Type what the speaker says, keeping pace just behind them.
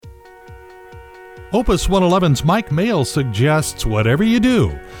Opus 111's Mike Mail suggests whatever you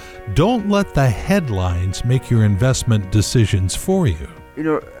do, don't let the headlines make your investment decisions for you. You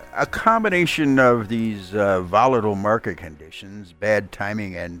know, a combination of these volatile market conditions, bad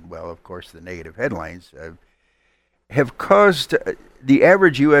timing, and, well, of course, the negative headlines have caused the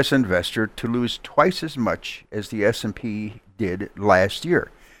average U.S. investor to lose twice as much as the S&P did last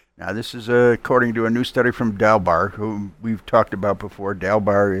year. Now, this is according to a new study from Dalbar, who we've talked about before.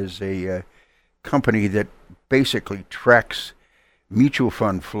 Dalbar is a company that basically tracks mutual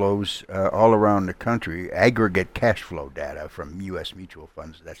fund flows all around the country, aggregate cash flow data from U.S. mutual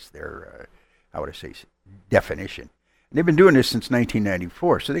funds. That's their, definition. And they've been doing this since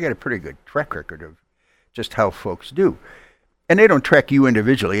 1994, so they got a pretty good track record of just how folks do. And they don't track you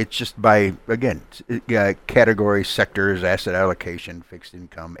individually. It's just by, again, category, sectors, asset allocation, fixed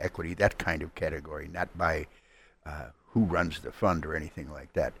income, equity, that kind of category, not by who runs the fund or anything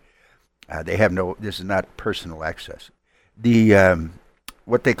like that. This is not personal access. The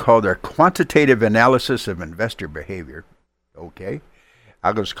what they call their quantitative analysis of investor behavior, okay,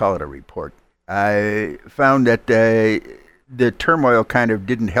 I'll just call it a report, I found that the turmoil kind of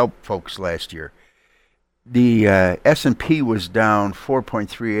didn't help folks last year. The S&P was down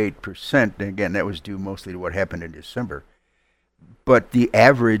 4.38%, and again, that was due mostly to what happened in December. But the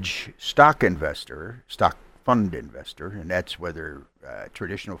average stock fund investor, and that's whether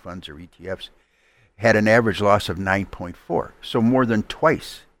traditional funds or ETFs, had an average loss of 9.4, so more than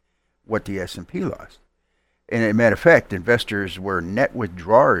twice what the S&P lost. And as a matter of fact, investors were net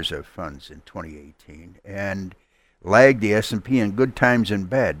withdrawers of funds in 2018 and lagged the S&P in good times and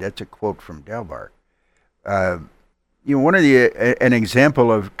bad. That's a quote from Dalbar. An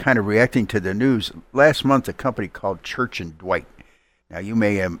example of kind of reacting to the news, last month a company called Church and Dwight. Now, you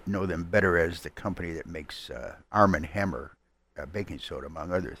may know them better as the company that makes Arm & Hammer baking soda,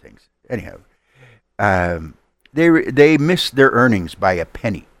 among other things. Anyhow, they missed their earnings by a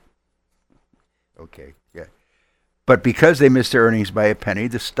penny. Okay, yeah. But because they missed their earnings by a penny,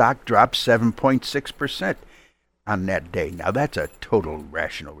 the stock dropped 7.6% on that day. Now, that's a total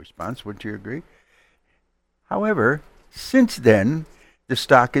rational response, wouldn't you agree? However, since then, the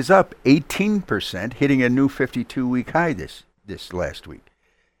stock is up 18%, hitting a new 52-week high this last week.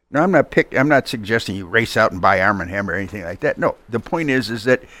 Now, I'm not suggesting you race out and buy Arm & Hammer or anything like that. No, the point is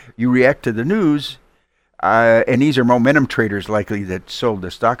that you react to the news, and these are momentum traders likely that sold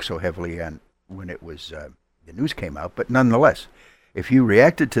the stock so heavily on when it was the news came out. But nonetheless, if you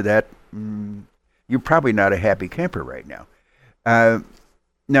reacted to that, you're probably not a happy camper right now.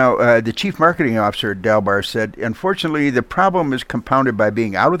 The chief marketing officer at Dalbar said, unfortunately, the problem is compounded by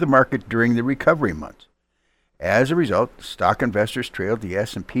being out of the market during the recovery months. As a result, stock investors trailed the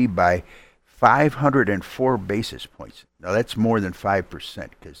S&P by 504 basis points. Now, that's more than 5%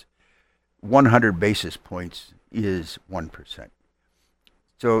 because 100 basis points is 1%.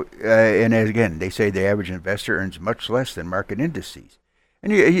 So, and again, they say the average investor earns much less than market indices.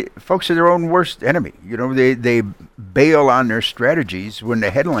 And folks are their own worst enemy. You know, they bail on their strategies when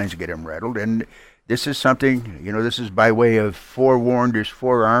the headlines get them rattled. And this is something, this is by way of forewarned is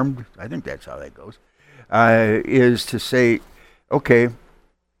forearmed. I think that's how that goes. Is to say, okay,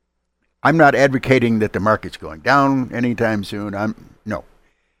 I'm not advocating that the market's going down anytime soon. No.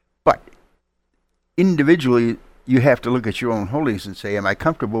 But individually, you have to look at your own holdings and say, am I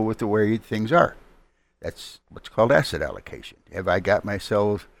comfortable with the way things are? That's what's called asset allocation. Have I got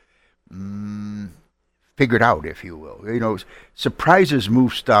myself figured out, if you will? Surprises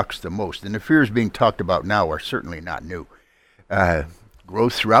move stocks the most, and the fears being talked about now are certainly not new.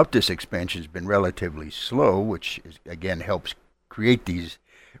 Growth throughout this expansion has been relatively slow, which again helps create these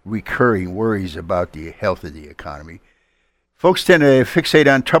recurring worries about the health of the economy. Folks tend to fixate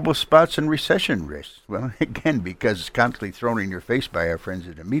on trouble spots and recession risks. Well, again, because it's constantly thrown in your face by our friends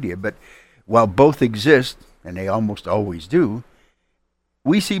in the media. But while both exist, and they almost always do,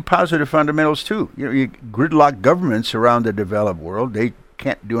 we see positive fundamentals too. Gridlock governments around the developed world, they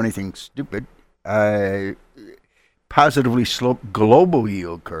can't do anything stupid. Positively sloped global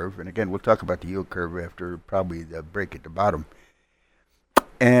yield curve, and again, we'll talk about the yield curve after probably the break at the bottom.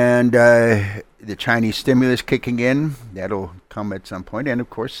 And the Chinese stimulus kicking in, that'll come at some point, and of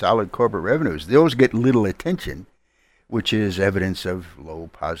course, solid corporate revenues. Those get little attention, which is evidence of low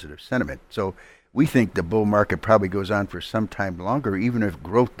positive sentiment. So we think the bull market probably goes on for some time longer, even if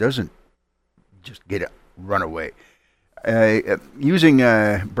growth doesn't just run away. Using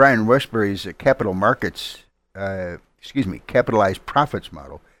Brian Westbury's capitalized profits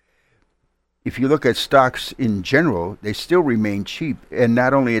model, if you look at stocks in general, they still remain cheap, and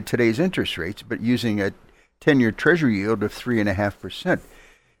not only at today's interest rates, but using a 10-year treasury yield of 3.5%.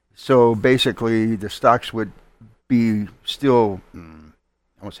 So basically, the stocks would be still,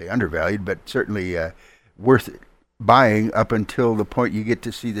 I won't say undervalued, but certainly worth buying up until the point you get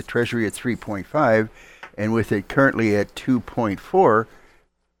to see the Treasury at 3.5, and with it currently at 2.4,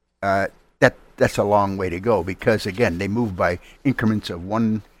 that's a long way to go, because again, they move by increments of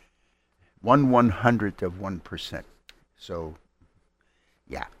one 1/100th of 1%. So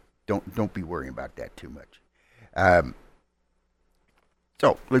yeah, don't be worrying about that too much.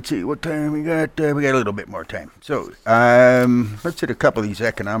 So let's see what time we got. We got a little bit more time. So let's hit a couple of these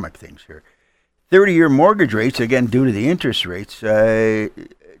economic things here. 30-year mortgage rates, again due to the interest rates,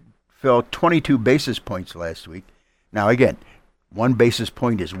 fell 22 basis points last week. Now again, 1 basis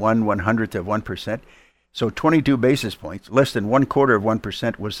point is 1/100th of 1%. So 22 basis points, less than 1/4 of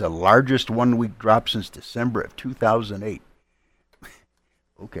 1%, was the largest one-week drop since December of 2008.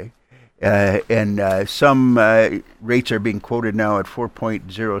 Okay. And some rates are being quoted now at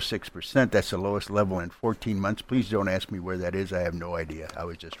 4.06%. That's the lowest level in 14 months. Please don't ask me where that is. I have no idea. I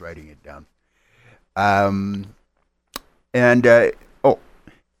was just writing it down.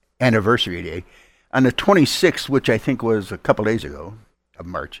 Anniversary day. On the 26th, which I think was a couple days ago, of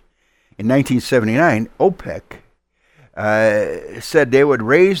March, in 1979, OPEC said they would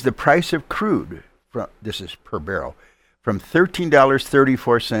raise the price of crude, this is per barrel, from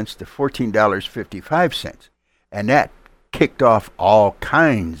 $13.34 to $14.55. And that kicked off all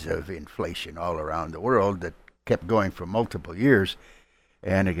kinds of inflation all around the world that kept going for multiple years.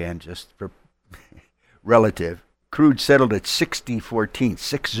 And again, just for relative, crude settled at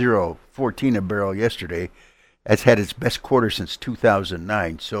 $60.14 a barrel yesterday. That's had its best quarter since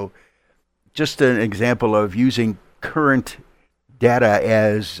 2009. So just an example of using current data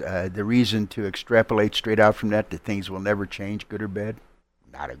as the reason to extrapolate straight out from that things will never change, good or bad.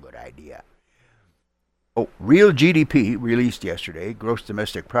 Not a good idea. Real GDP released yesterday, gross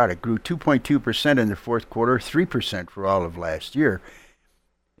domestic product, grew 2.2% in the fourth quarter, 3% for all of last year.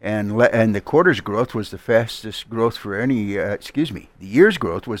 And the quarter's growth was the fastest growth for any, the year's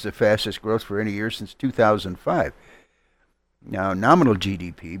growth was the fastest growth for any year since 2005. Now, nominal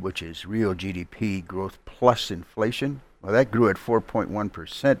GDP, which is real GDP growth plus inflation, well, that grew at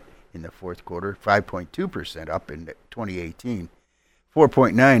 4.1% in the fourth quarter, 5.2% up in 2018,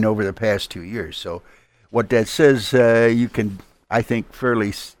 4.9% over the past 2 years. So what that says, you can, I think,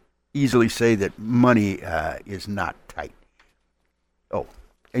 fairly easily say that money is not tight.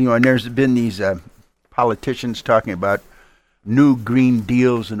 And there's been these politicians talking about new green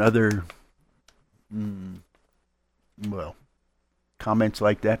deals and other, comments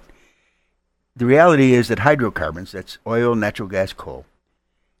like that. The reality is that hydrocarbons, that's oil, natural gas, coal,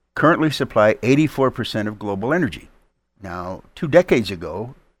 currently supply 84% of global energy. Now, 2 decades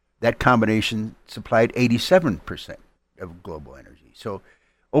ago, that combination supplied 87% of global energy. So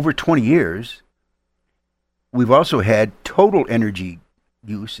over 20 years, we've also had total energy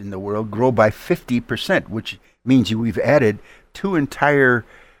use in the world grow by 50%, which means we've added 2 entire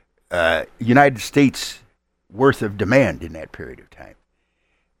United States worth of demand in that period of time.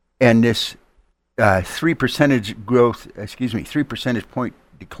 And this 3 percentage point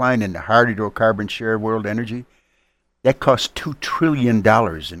decline in the hydrocarbon share of world energy, that costs $2 trillion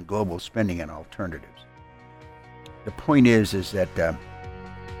in global spending on alternatives. The point is that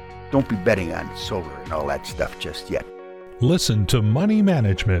don't be betting on solar and all that stuff just yet. Listen to Money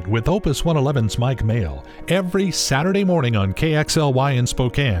Management with Opus 111's Mike Mail every Saturday morning on KXLY in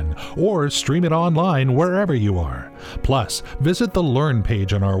Spokane, or stream it online wherever you are. Plus, visit the Learn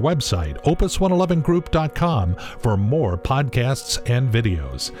page on our website, opus111group.com, for more podcasts and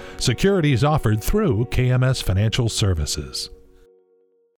videos. Securities offered through KMS Financial Services.